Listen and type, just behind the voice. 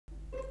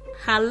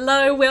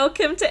Hello,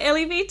 welcome to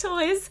LEV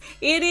Toys.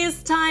 It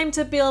is time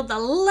to build the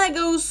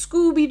Lego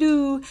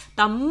Scooby-Doo,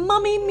 the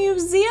Mummy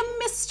Museum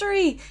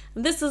Mystery.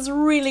 This is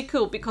really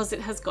cool because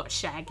it has got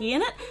Shaggy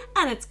in it,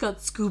 and it's got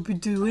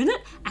Scooby-Doo in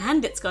it,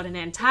 and it's got an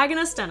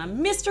antagonist and a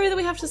mystery that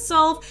we have to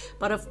solve.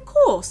 But of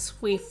course,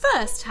 we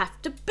first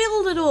have to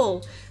build it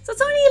all. So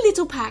it's only a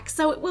little pack,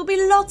 so it will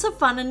be lots of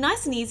fun and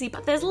nice and easy,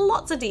 but there's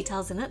lots of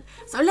details in it.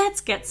 So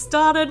let's get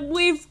started.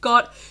 We've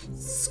got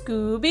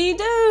Scooby-Doo.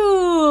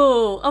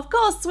 Of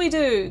course we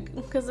do,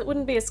 because it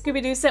wouldn't be a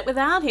Scooby-Doo set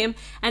without him.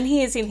 And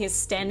he is in his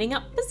standing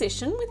up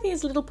position with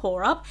his little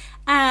paw up.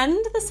 And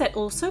the set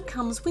also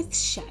comes with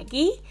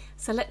Shaggy.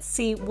 So let's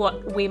see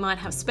what we might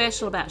have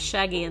special about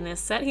Shaggy in this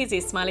set. Here's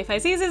his smiley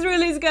face. Here's his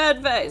really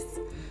scared face.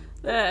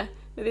 There,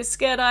 with his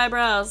scared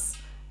eyebrows.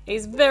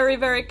 He's very,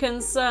 very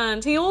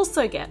concerned. He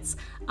also gets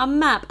a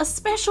map, a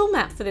special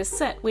map for this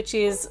set, which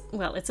is,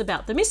 well, it's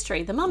about the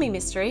mystery, the mummy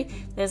mystery.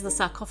 There's the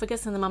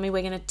sarcophagus and the mummy.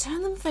 We're going to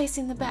turn them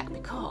facing the back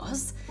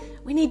because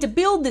we need to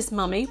build this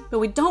mummy, but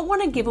we don't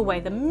want to give away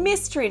the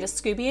mystery to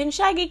Scooby and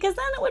Shaggy because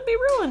then it would be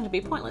ruined, it'd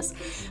be pointless.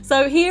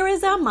 So here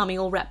is our mummy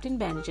all wrapped in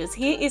bandages.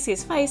 Here is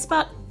his face,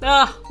 but,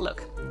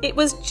 look, it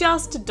was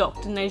just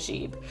Dr.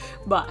 Najib.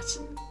 But,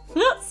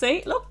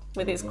 see, look,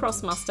 with his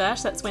cross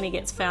mustache, that's when he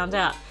gets found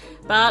out.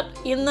 But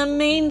in the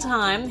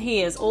meantime,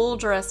 he is all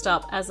dressed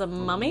up as a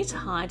mummy to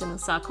hide in the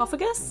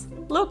sarcophagus.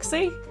 Look,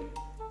 see?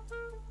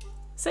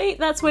 See,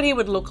 that's what he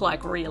would look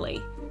like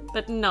really.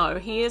 But no,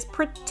 he is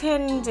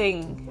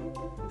pretending.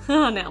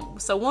 Now,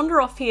 so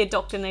wander off here,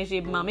 Dr.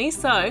 Najib Mummy,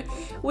 so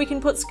we can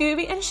put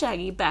Scooby and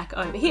Shaggy back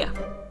over here.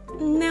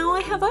 Now,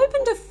 I have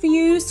opened a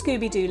few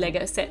Scooby-Doo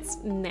Lego sets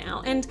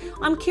now, and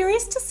I'm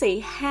curious to see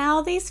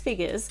how these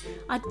figures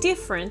are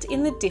different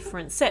in the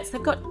different sets.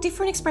 They've got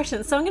different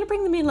expressions, so I'm going to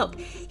bring them in. Look,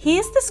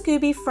 here's the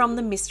Scooby from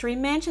the Mystery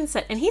Mansion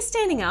set, and he's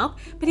standing up,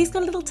 but he's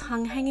got a little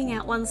tongue hanging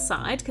out one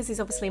side because he's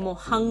obviously more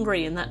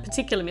hungry in that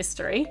particular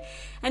mystery.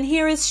 And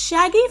here is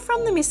Shaggy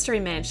from the Mystery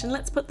Mansion.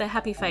 Let's put their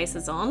happy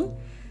faces on.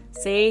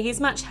 See, he's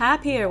much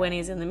happier when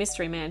he's in the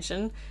Mystery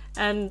Mansion,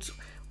 and,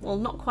 well,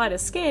 not quite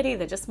as scared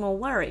either, just more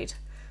worried.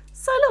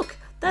 So look,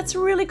 that's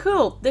really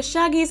cool. The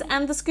Shaggies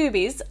and the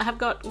Scoobies have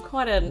got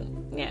quite a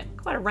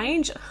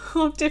range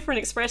of different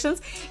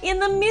expressions. In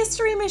the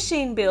Mystery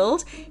Machine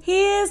build,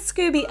 here's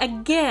Scooby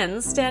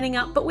again standing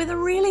up but with a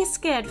really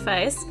scared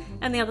face,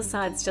 and the other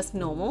side's just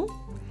normal.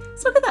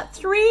 So look at that,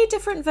 3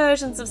 different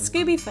versions of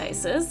Scooby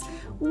faces.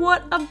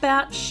 What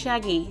about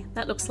Shaggy?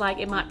 That looks like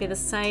it might be the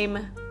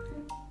same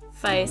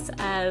face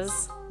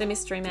as the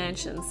Mystery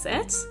Mansion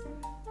set.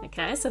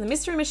 Okay, so the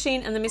Mystery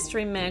Machine and the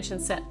Mystery Mansion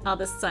set are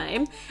the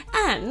same.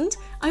 And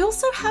I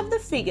also have the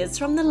figures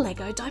from the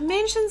Lego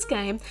Dimensions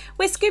game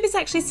where Scooby's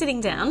actually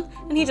sitting down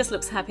and he just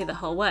looks happy the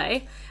whole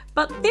way.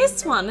 But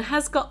this one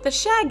has got the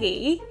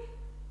Shaggy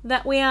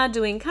that we are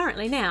doing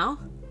currently now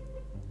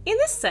in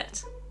this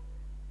set.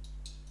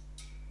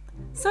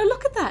 So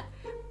look at that.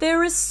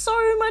 There is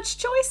so much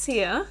choice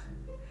here,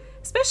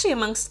 especially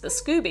amongst the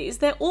Scoobies.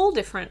 They're all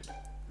different.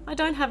 I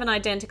don't have an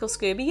identical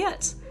Scooby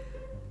yet.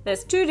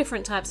 There's 2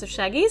 different types of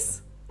Shaggies,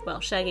 well,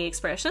 Shaggy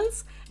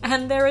expressions,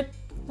 and there are,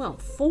 well,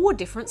 4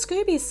 different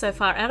Scoobies so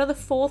far out of the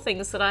 4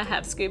 things that I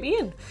have Scooby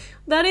in.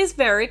 That is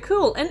very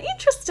cool and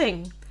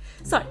interesting.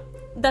 So,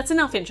 that's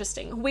enough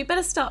interesting. We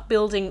better start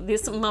building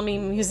this Mummy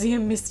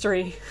Museum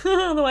mystery.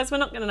 Otherwise, we're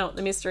not going to know what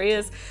the mystery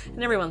is,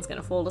 and everyone's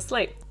going to fall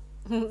asleep.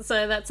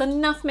 So that's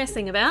enough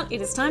messing about.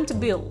 It is time to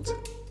build.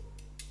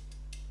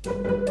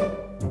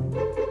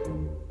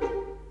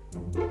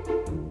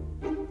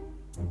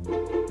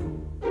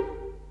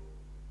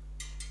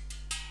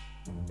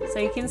 So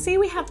you can see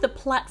we have the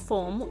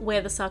platform where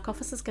the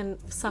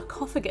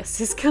sarcophagus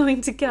is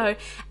going to go,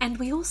 and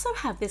we also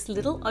have this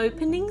little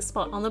opening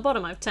spot on the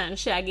bottom. I've turned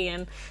Shaggy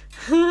and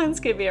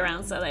Scooby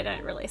around so they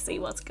don't really see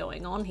what's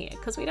going on here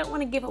because we don't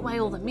want to give away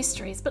all the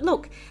mysteries. But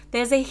look,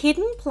 there's a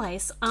hidden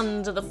place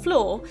under the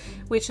floor,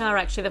 which are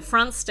actually the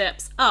front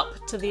steps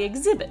up to the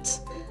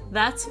exhibit.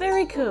 That's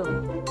very cool.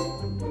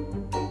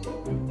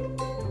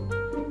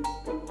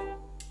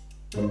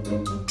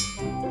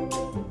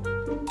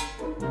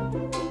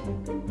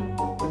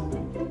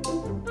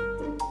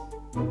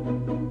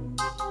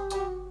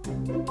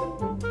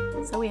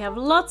 So we have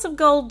lots of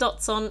gold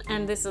dots on,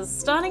 and this is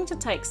starting to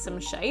take some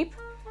shape.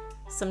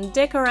 Some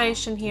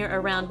decoration here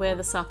around where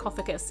the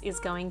sarcophagus is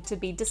going to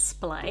be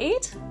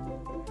displayed.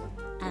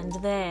 And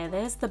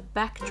there's the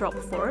backdrop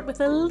for it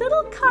with a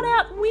little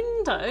cutout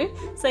window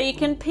so you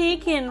can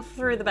peek in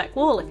through the back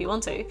wall if you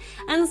want to.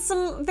 And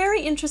some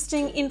very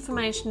interesting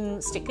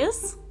information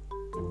stickers.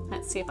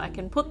 Let's see if I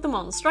can put them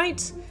on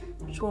straight,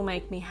 which will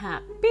make me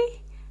happy.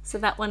 So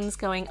that one's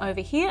going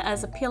over here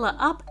as a pillar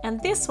up,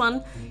 and this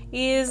one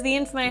is the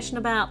information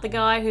about the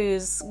guy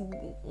who's,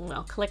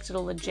 well, collected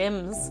all the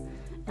gems.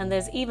 And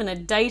there's even a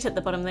date at the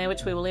bottom there,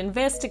 which we will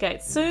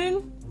investigate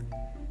soon.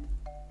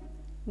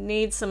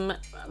 Need some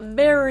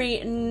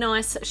very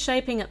nice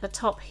shaping at the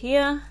top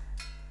here.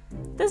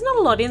 There's not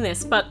a lot in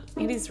this, but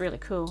it is really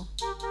cool.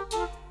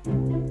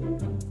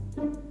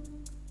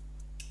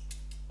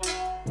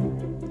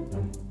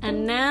 And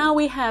And now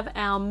we have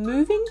our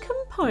moving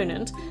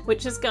component,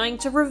 which is going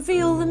to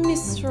reveal the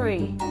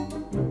mystery.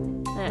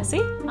 There, see?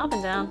 Up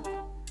and down.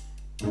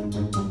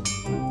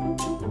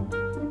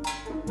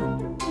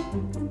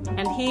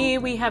 And here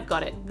we have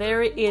got it.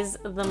 There is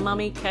the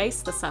mummy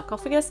case, the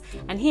sarcophagus,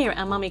 and here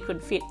our mummy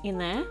could fit in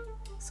there,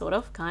 sort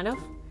of, kind of.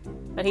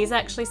 But he's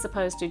actually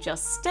supposed to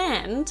just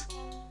stand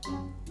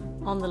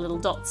on the little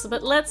dots.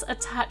 But let's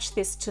attach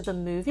this to the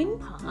moving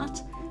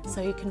part so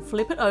you can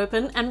flip it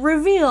open and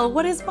reveal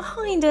what is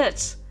behind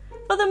it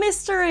for the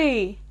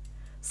mystery.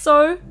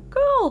 So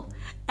cool.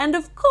 And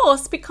of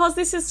course, because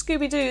this is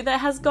Scooby-Doo, there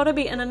has got to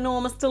be an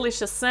enormous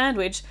delicious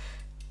sandwich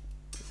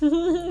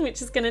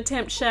which is going to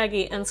tempt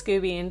Shaggy and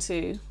Scooby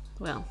into,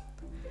 well,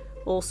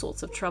 all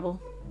sorts of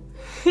trouble.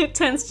 It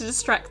tends to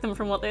distract them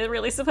from what they're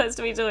really supposed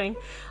to be doing.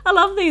 I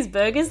love these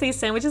burgers, these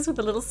sandwiches with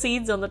the little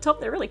seeds on the top.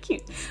 They're really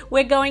cute.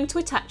 We're going to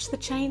attach the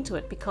chain to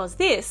it because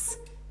this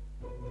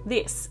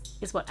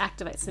is what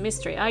activates the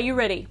mystery. Are you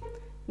ready?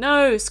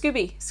 No,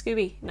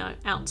 Scooby, no,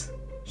 out.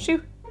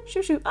 Shoo,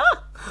 shoo, shoo.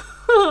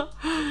 Ah!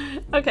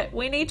 Okay,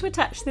 we need to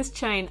attach this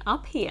chain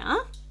up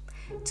here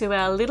to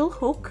our little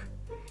hook,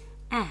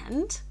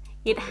 and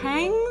it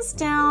hangs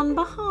down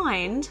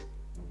behind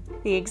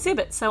the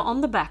exhibit, so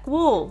on the back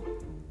wall.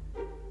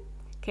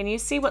 Can you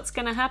see what's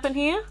going to happen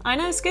here? I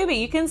know, Scooby,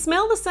 you can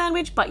smell the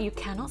sandwich, but you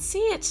cannot see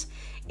it.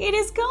 It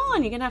is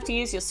gone. You're going to have to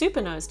use your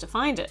super nose to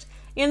find it.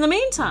 In the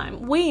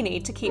meantime, we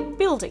need to keep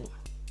building.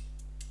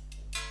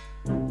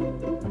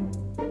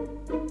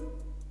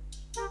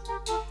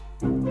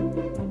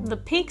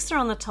 The peaks are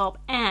on the top,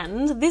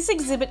 and this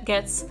exhibit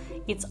gets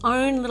its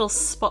own little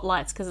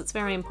spotlights because it's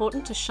very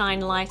important to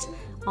shine light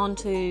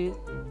onto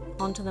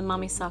the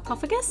mummy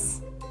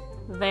sarcophagus.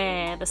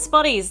 There, the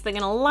spotties, they're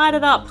going to light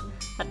it up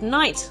at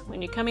night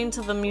when you come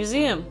into the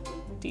museum.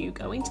 Do you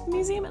go into the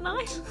museum at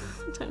night?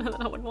 I don't know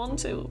that I would want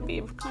to. It would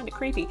be kind of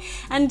creepy.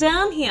 And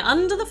down here,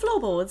 under the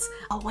floorboards,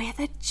 are where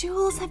the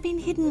jewels have been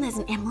hidden. There's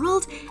an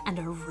emerald and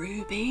a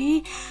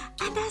ruby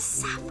and a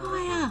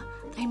sapphire.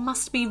 They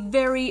must be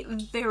very,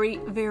 very,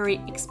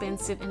 very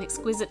expensive and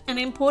exquisite and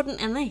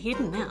important, and they're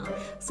hidden now.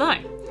 So,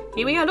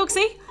 here we go. Look,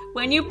 see?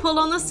 When you pull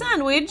on the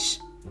sandwich,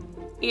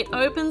 it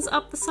opens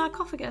up the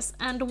sarcophagus,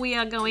 and we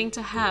are going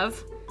to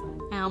have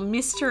our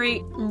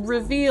mystery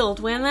revealed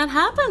when that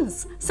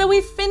happens. So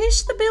we've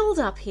finished the build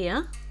up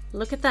here.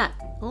 Look at that,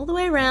 all the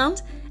way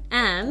around.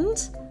 And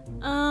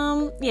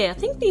yeah, I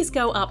think these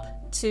go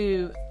up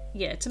to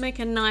make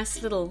a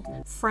nice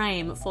little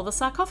frame for the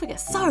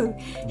sarcophagus. So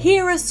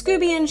here are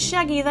Scooby and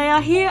Shaggy. They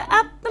are here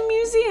at the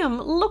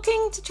museum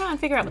looking to try and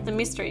figure out what the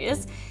mystery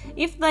is.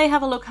 If they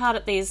have a look hard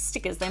at these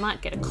stickers, they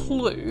might get a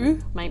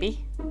clue,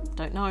 maybe,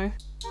 don't know.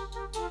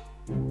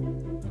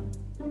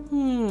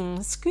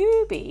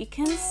 Scooby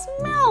can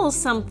smell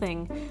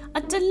something.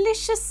 A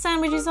delicious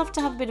sandwich. Is off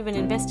to have a bit of an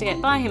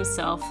investigate by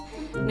himself.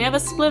 Never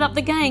split up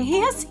the gang. He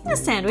has seen a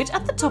sandwich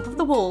at the top of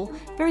the wall.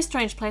 Very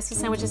strange place for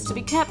sandwiches to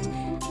be kept.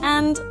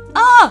 And,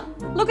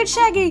 look at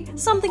Shaggy.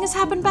 Something has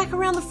happened back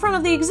around the front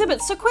of the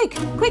exhibit. So quick,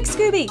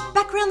 Scooby,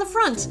 back around the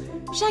front.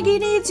 Shaggy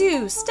needs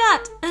you.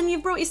 Stat. And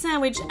you've brought your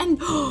sandwich. And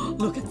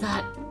look at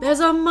that. There's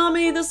a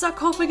mummy. The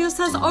sarcophagus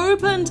has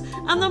opened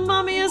and the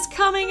mummy is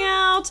coming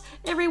out.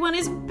 Everyone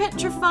is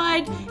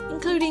petrified,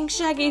 including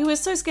Shaggy, who is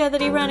so scared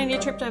that he ran and he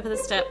tripped over the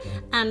step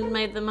and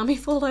made the mummy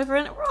fall over,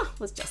 and it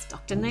was just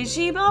Dr.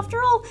 Najib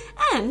after all.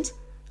 And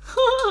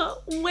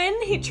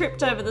when he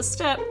tripped over the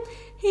step,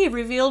 he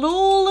revealed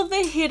all of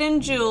the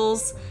hidden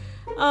jewels.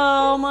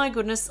 Oh my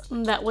goodness,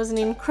 that was an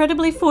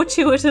incredibly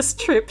fortuitous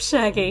trip,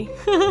 Shaggy.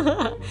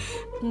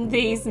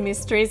 These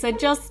mysteries are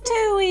just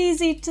too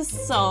easy to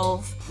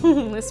solve,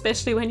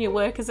 especially when you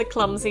work as a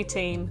clumsy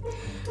team.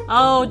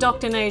 Oh,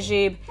 Dr.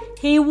 Najib,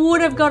 he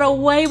would have got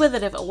away with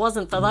it if it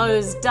wasn't for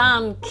those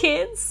darn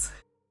kids.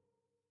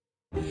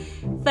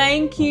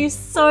 Thank you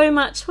so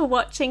much for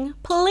watching.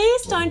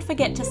 Please don't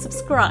forget to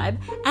subscribe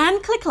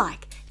and click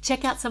like.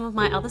 Check out some of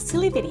my other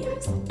silly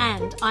videos,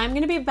 and I'm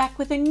going to be back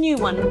with a new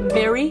one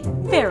very,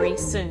 very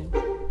soon.